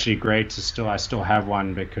it's actually great I still have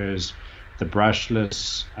one, because the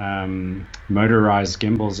brushless motorized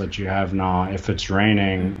gimbals that you have now, if it's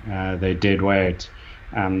raining, they're dead weight.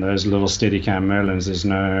 Those little Steadicam Merlins,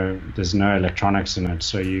 there's no electronics in it,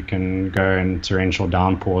 so you can go in torrential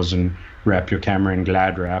downpours and wrap your camera in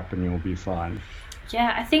Glad wrap and you'll be fine.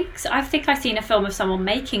 Yeah, I think I've seen a film of someone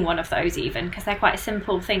making one of those, even, because they're quite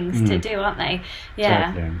simple things to do, aren't they?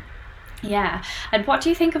 Yeah. Totally. Yeah, and what do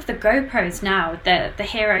you think of the GoPros now? The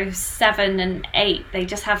Hero 7 and 8, they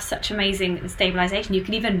just have such amazing stabilization. You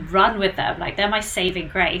can even run with them. Like, they're my saving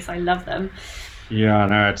grace. I love them. Yeah,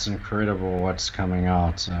 no, it's incredible what's coming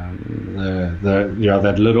out. That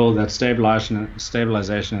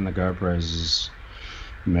stabilization in the GoPros is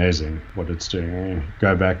amazing. What it's doing.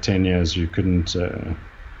 Go back 10 years, you couldn't. It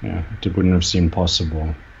wouldn't have seemed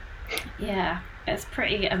possible. Yeah, it's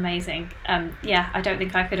pretty amazing. Yeah, I don't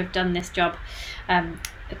think I could have done this job 10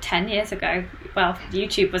 years ago. Well,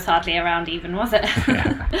 YouTube was hardly around even, was it?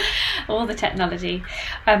 Yeah. All the technology.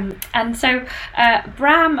 And so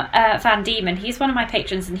Bram Van Diemen, he's one of my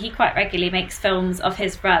patrons, and he quite regularly makes films of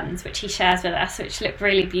his runs, which he shares with us, which look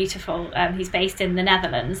really beautiful. He's based in the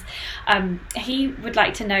Netherlands. He would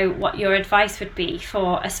like to know what your advice would be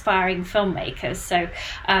for aspiring filmmakers. So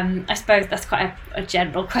I suppose that's quite a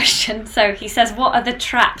general question. So he says, what are the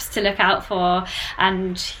traps to look out for?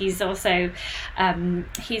 And he's also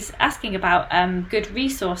he's asking about good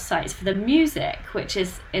resource sites for the music, which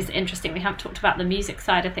is interesting. We haven't talked about the music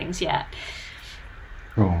side of things yet.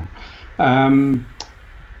 Cool. Yeah,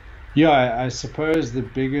 I suppose the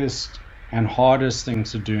biggest and hardest thing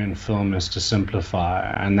to do in film is to simplify,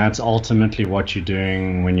 and that's ultimately what you're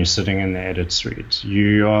doing when you're sitting in the edit suite.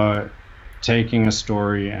 You are taking a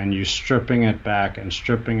story and you're stripping it back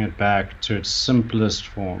to its simplest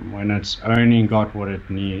form when it's only got what it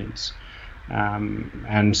needs.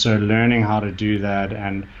 And so learning how to do that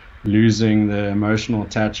and losing the emotional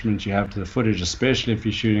attachment you have to the footage, especially if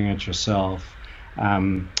you're shooting it yourself,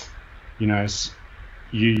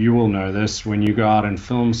 you will know this when you go out and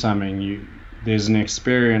film something. There's an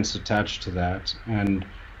experience attached to that, and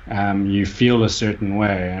you feel a certain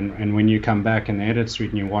way. And when you come back in the edit suite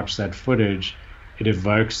and you watch that footage, it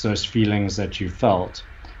evokes those feelings that you felt.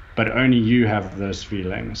 But only you have those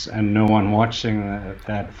feelings, and no one watching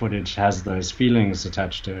that footage has those feelings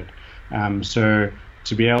attached to it. So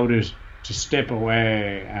to be able to step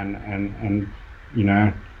away and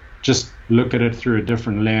just look at it through a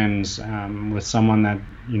different lens, with someone that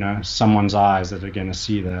someone's eyes that are going to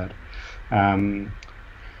see that.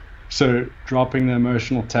 So dropping the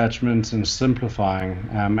emotional attachments and simplifying,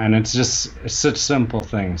 and it's such simple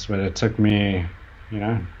things. But it took me,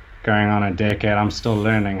 going on a decade. I'm still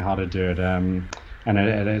learning how to do it, and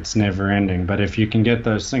it's never ending. But if you can get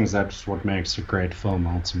those things, that's what makes a great film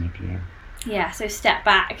ultimately. Yeah, so step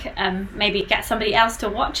back, maybe get somebody else to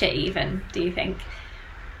watch it even, do you think?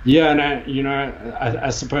 Yeah, and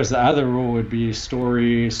I suppose the other rule would be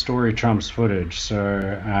story trumps footage.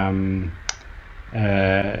 So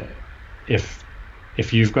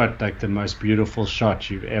if you've got like the most beautiful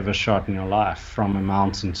shot you've ever shot in your life from a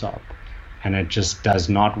mountaintop, and it just does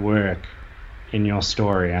not work in your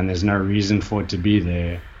story, and there's no reason for it to be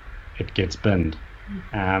there, it gets binned.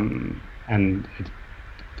 And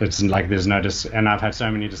it's like there's no and I've had so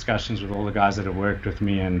many discussions with all the guys that have worked with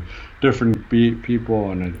me and different people,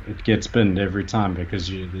 and it gets binned every time because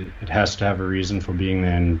it has to have a reason for being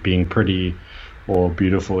there, and being pretty or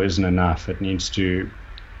beautiful isn't enough. It needs to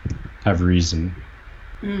have reason.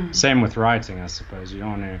 Same with writing, I suppose. You're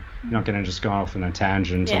not going to just go off on a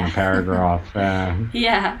tangent on a paragraph.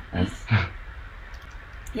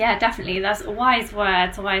 Yeah, definitely. That's wise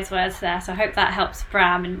words there. So I hope that helps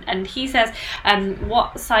Bram. And he says,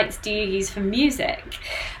 what sites do you use for music?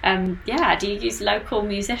 Do you use local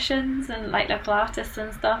musicians and like local artists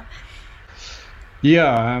and stuff?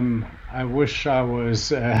 Yeah, I wish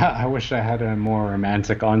I had a more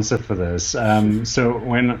romantic answer for this. So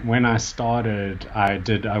when I started,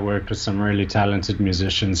 I worked with some really talented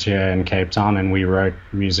musicians here in Cape Town, and we wrote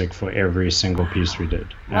music for every single piece we did.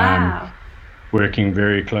 Wow. Working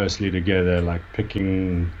very closely together, like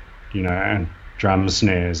picking, drum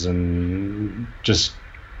snares and just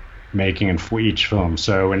making it for each film.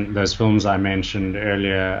 So when those films I mentioned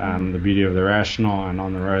earlier, The Beauty of the Rational and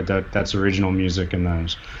On the Road, that's original music in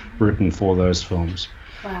those, written for those films.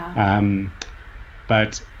 Wow.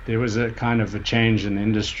 But there was a kind of a change in the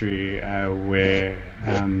industry where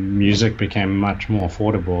music became much more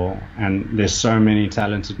affordable, and there's so many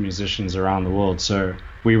talented musicians around the world. So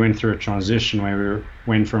we went through a transition where we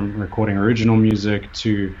went from recording original music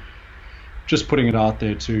to just putting it out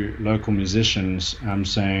there to local musicians,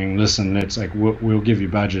 saying, listen, we'll give you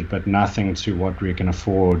budget, but nothing to what we can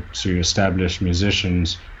afford to established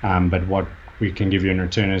musicians. But what we can give you in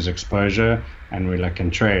return is exposure, and we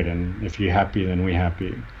can trade. And if you're happy, then we're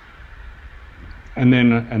happy. And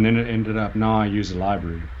then it ended up, now I use a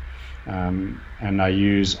library, and I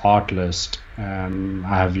use Artlist.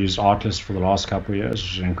 I have used Artlist for the last couple of years,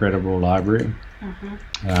 which is an incredible library.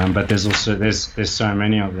 But there's so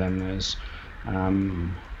many of them. There's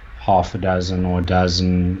half a dozen or a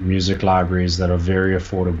dozen music libraries that are very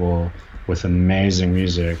affordable with amazing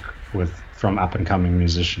music from up and coming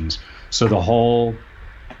musicians. So the whole,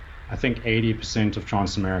 I think 80% of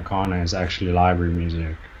Transamericana is actually library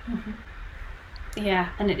music. Yeah,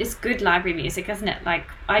 and it is good library music, isn't it? Like,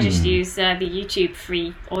 I just use the YouTube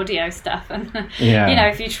free audio stuff, and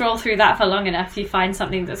if you troll through that for long enough, you find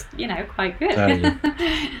something that's quite good.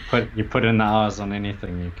 You put in the hours on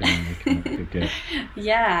anything, you can get.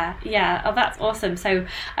 Yeah. Oh, that's awesome. So,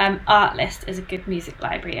 Artlist is a good music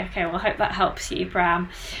library. Okay, well, I hope that helps you, Bram.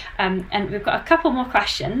 And we've got a couple more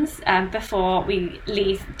questions before we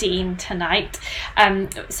leave Dean tonight.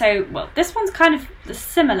 This one's kind of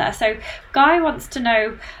similar. So, Guy wants to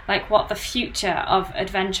know what the future of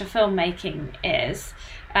adventure filmmaking is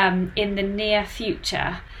in the near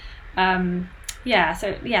future.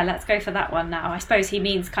 Let's go for that one now. I suppose he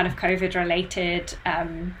means kind of COVID related.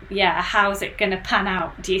 How's it going to pan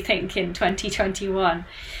out, do you think, in 2021?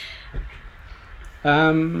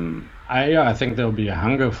 I think there'll be a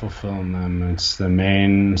hunger for film. It's the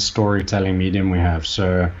main storytelling medium we have,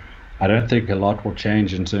 so I don't think a lot will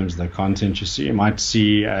change in terms of the content you see. You might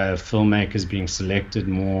see filmmakers being selected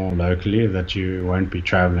more locally, that you won't be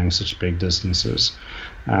traveling such big distances.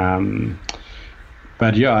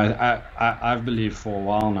 But I've believed for a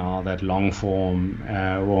while now that long form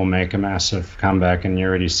will make a massive comeback, and you're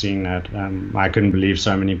already seeing that. I couldn't believe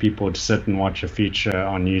so many people would sit and watch a feature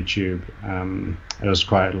on YouTube. It was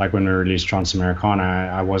quite like when we released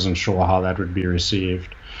Transamericana, I wasn't sure how that would be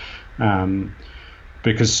received.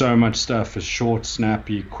 Because so much stuff is short,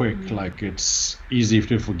 snappy, quick, like it's easy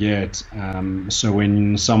to forget. So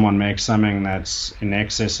when someone makes something that's in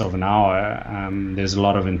excess of an hour, there's a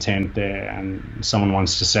lot of intent there, and someone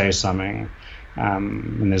wants to say something,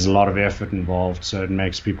 and there's a lot of effort involved, so it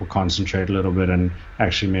makes people concentrate a little bit and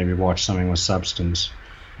actually maybe watch something with substance.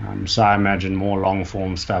 So I imagine more long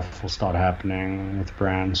form stuff will start happening with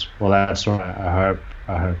brands. Well, that's what I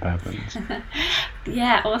hope happens.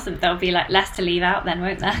 Yeah, awesome. There'll be less to leave out then,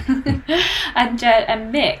 won't there? And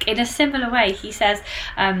Mick, in a similar way, he says,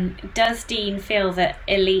 does Dean feel that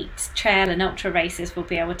elite trail and ultra races will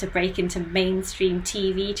be able to break into mainstream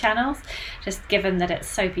TV channels, just given that it's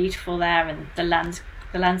so beautiful there and the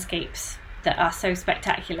landscapes that are so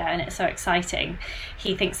spectacular and it's so exciting?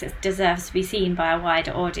 He thinks it deserves to be seen by a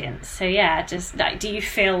wider audience. So just do you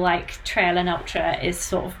feel like trail and ultra is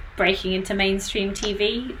sort of breaking into mainstream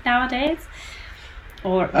TV nowadays,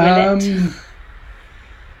 or will it?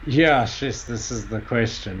 This is the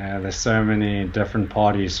question. There's so many different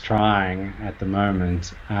parties trying at the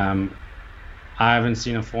moment. I haven't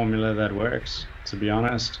seen a formula that works, to be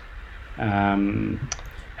honest.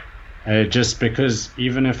 Just because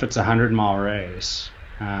even if it's a 100-mile race,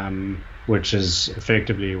 which is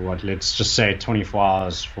effectively let's just say 24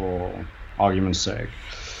 hours for argument's sake,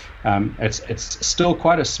 it's still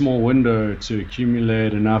quite a small window to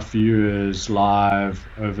accumulate enough viewers live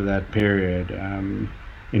over that period.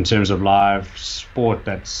 In terms of live sport,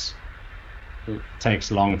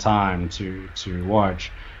 takes a long time to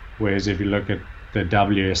watch. Whereas if you look at the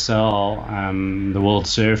WSL, the World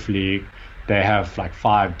Surf League, they have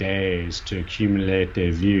 5 days to accumulate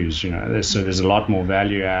their views, so there's a lot more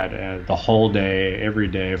value add the whole day, every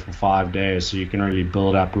day for 5 days, so you can really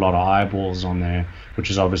build up a lot of eyeballs on there, which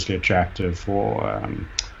is obviously attractive for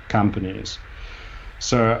companies.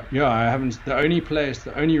 So the only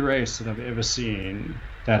race that I've ever seen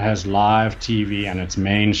that has live TV and it's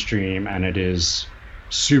mainstream and it is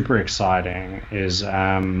super exciting is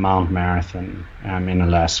Mount Marathon in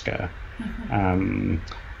Alaska.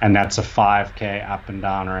 And that's a 5K up and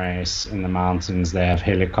down race in the mountains. They have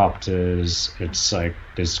helicopters. It's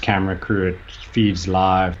there's camera crew. It feeds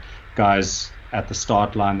live. Guys at the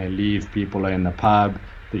start line, they leave. People are in the pub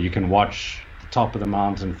that you can watch the top of the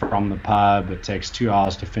mountain from the pub. It takes 2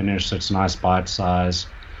 hours to finish, so it's a nice bite size.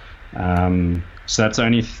 So that's the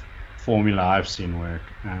only formula I've seen work.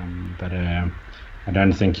 But I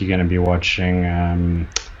don't think you're going to be watching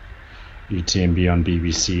UTMB on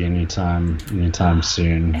BBC anytime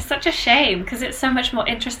soon. It's such a shame because it's so much more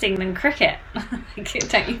interesting than cricket,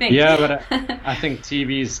 don't you think? Yeah, but I think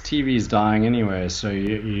TV's dying anyway. So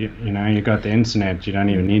you got the internet. You don't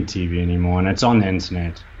even need TV anymore, and it's on the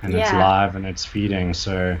internet and it's live and it's feeding.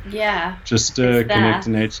 So just connect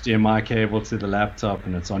an HDMI cable to the laptop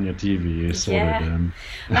and it's on your TV. You sorted.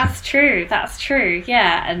 That's true.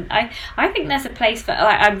 Yeah, and I think there's a place for.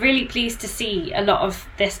 I'm really pleased to see a lot of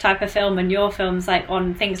this type of film and your films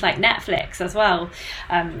on things like Netflix as well,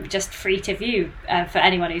 just free to view for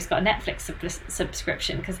anyone who's got a Netflix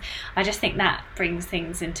subscription, because I just think that brings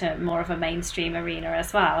things into more of a mainstream arena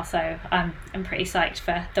as well. So I'm pretty psyched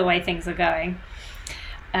for the way things are going.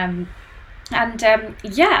 And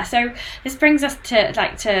so this brings us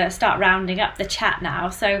to start rounding up the chat now.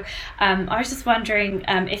 So I was just wondering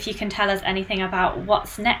if you can tell us anything about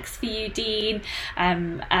what's next for you, Dean,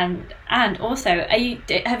 and also,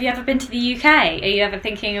 have you ever been to the UK? Are you ever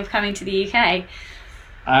thinking of coming to the UK?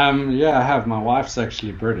 Yeah, I have. My wife's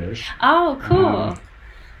actually British. Oh, cool.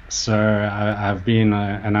 So I've been,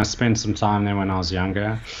 and I spent some time there when I was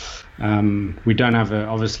younger. We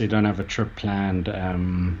obviously don't have a trip planned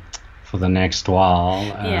for the next while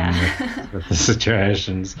with the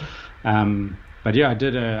situations. But yeah, I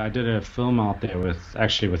did a film out there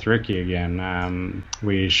with Ricky again.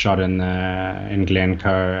 We shot in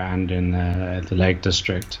Glencoe and in the Lake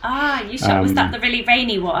District. Ah, you shot, was that the really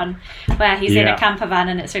rainy one where he's in a camper van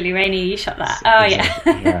and it's really rainy? You shot that? Oh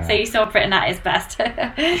yeah. So you saw Britain at its best.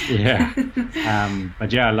 Yeah.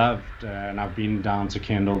 But yeah, I loved, and I've been down to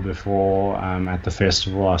Kendal before at the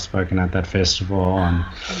festival. I've spoken at that festival, and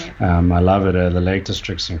I love it. The Lake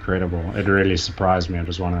District's incredible. It really surprised me. It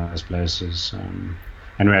was one of those places.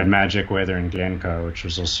 And we had magic weather in Glencoe, which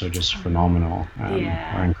was also just phenomenal.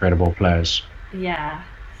 An incredible place. Yeah,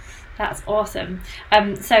 that's awesome.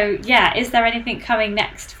 So yeah, is there anything coming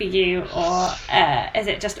next for you, or is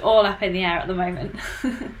it just all up in the air at the moment?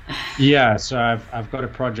 Yeah, so I've got a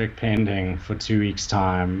project pending for 2 weeks'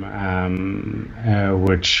 time,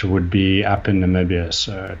 which would be up in Namibia.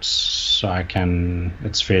 So it's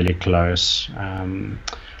fairly close.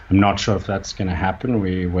 I'm not sure if that's going to happen.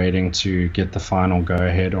 We're waiting to get the final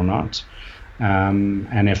go-ahead or not.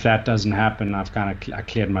 And if that doesn't happen, I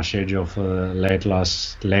cleared my schedule for the late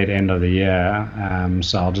end of the year.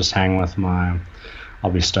 So I'll just I'll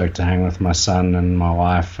be stoked to hang with my son and my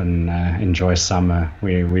wife and enjoy summer.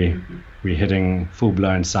 We're hitting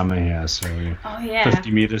full-blown summer here, so we're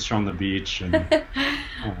 50 meters from the beach. And,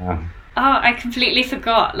 I completely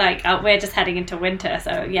forgot. We're just heading into winter,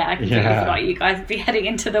 so yeah, I completely forgot you guys would be heading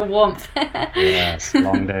into the warmth. Yes,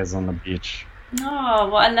 long days on the beach. Oh,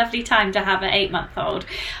 what a lovely time to have an 8-month-old.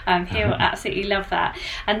 He will absolutely love that.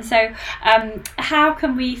 And so, how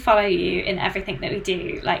can we follow you in everything that we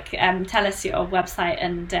do? Tell us your website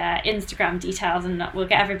and Instagram details, and we'll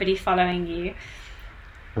get everybody following you.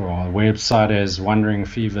 Sure. The website is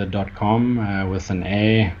wanderingfever.com with an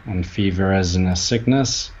A, and fever as in a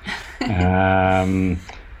sickness. And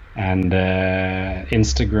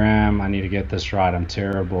Instagram, I need to get this right. I'm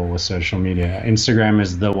terrible with social media. Instagram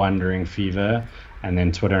is The Wandering Fever, and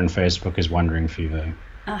then Twitter and Facebook is Wandering Fever.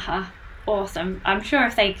 Awesome. I'm sure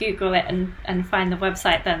if they Google it and find the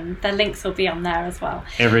website, then the links will be on there as well.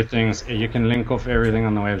 You can link off everything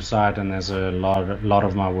on the website, and there's a lot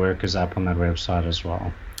of my work is up on that website as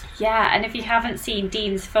well. Yeah, and if you haven't seen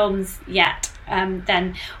Dean's films yet,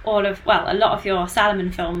 then a lot of your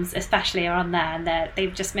Salomon films especially are on there, and they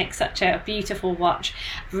just make such a beautiful watch,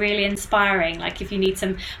 really inspiring. If you need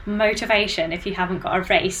some motivation, if you haven't got a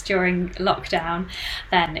race during lockdown,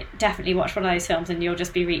 then definitely watch one of those films and you'll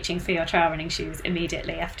just be reaching for your trail running shoes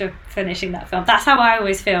immediately after finishing that film. That's how I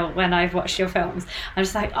always feel when I've watched your films. I'm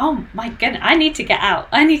just like, oh my goodness, I need to get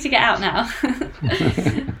out now.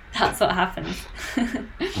 That's what happens.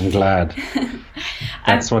 I'm glad.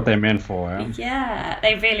 That's what they're meant for. Yeah,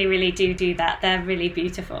 they really, really do that. They're really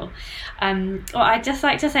beautiful. I'd just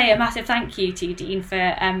like to say a massive thank you to you, Dean,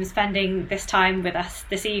 for spending this time with us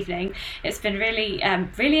this evening. It's been really,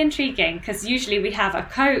 really intriguing, because usually we have a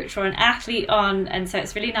coach or an athlete on, and so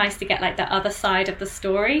it's really nice to get the other side of the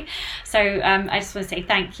story. So I just want to say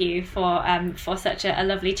thank you for such a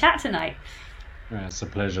lovely chat tonight. Yeah, it's a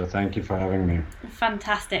pleasure. Thank you for having me.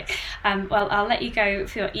 Fantastic. I'll let you go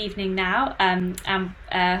for your evening now.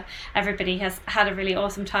 Everybody has had a really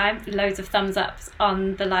awesome time. Loads of thumbs ups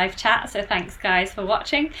on the live chat. So thanks, guys, for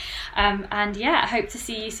watching. I hope to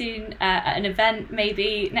see you soon at an event,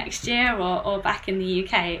 maybe next year or back in the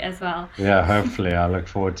UK as well. Yeah, hopefully. I look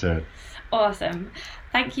forward to it. Awesome.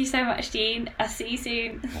 Thank you so much, Dean. I'll see you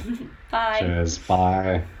soon. Bye. Cheers.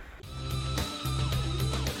 Bye.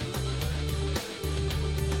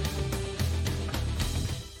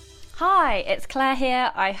 Hi, it's Claire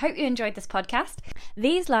here. I hope you enjoyed this podcast.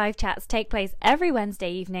 These live chats take place every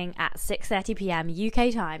Wednesday evening at 6:30 p.m.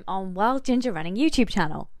 UK time on Wild Ginger Running YouTube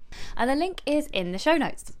channel. And the link is in the show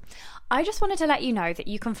notes. I just wanted to let you know that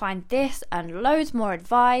you can find this and loads more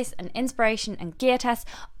advice and inspiration and gear tests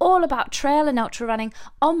all about trail and ultra running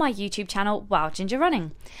on my YouTube channel, Wild Ginger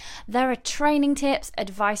Running. There are training tips,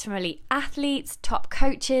 advice from elite athletes, top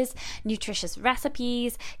coaches, nutritious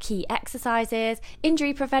recipes, key exercises,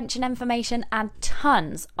 injury prevention information, and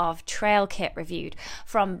tons of trail kit reviewed,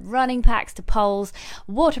 from running packs to poles,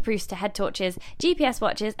 waterproofs to head torches, GPS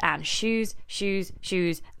watches, and shoes,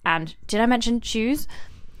 and did I mention shoes?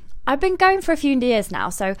 I've been going for a few years now,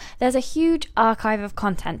 so there's a huge archive of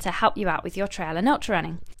content to help you out with your trail and ultra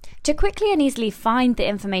running. To quickly and easily find the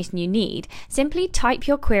information you need, simply type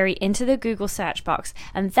your query into the Google search box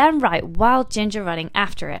and then write Wild Ginger Running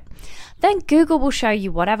after it. Then Google will show you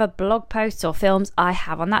whatever blog posts or films I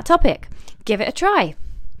have on that topic. Give it a try.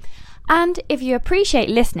 And if you appreciate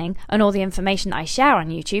listening and all the information I share on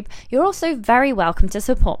YouTube, you're also very welcome to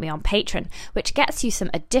support me on Patreon, which gets you some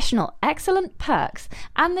additional excellent perks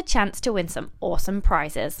and the chance to win some awesome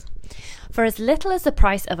prizes. For as little as the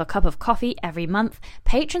price of a cup of coffee every month,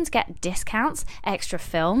 patrons get discounts, extra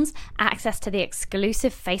films, access to the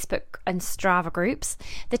exclusive Facebook and Strava groups,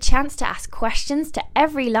 the chance to ask questions to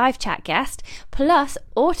every live chat guest, plus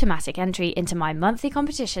automatic entry into my monthly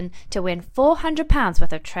competition to win £400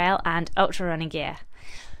 worth of trail and ultra running gear.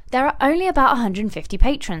 There are only about 150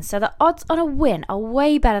 patrons, so the odds on a win are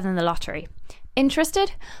way better than the lottery.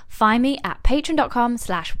 Interested? Find me at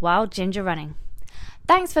patreon.com/wildgingerrunning.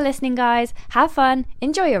 Thanks for listening, guys. Have fun,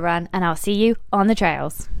 enjoy your run, and I'll see you on the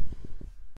trails.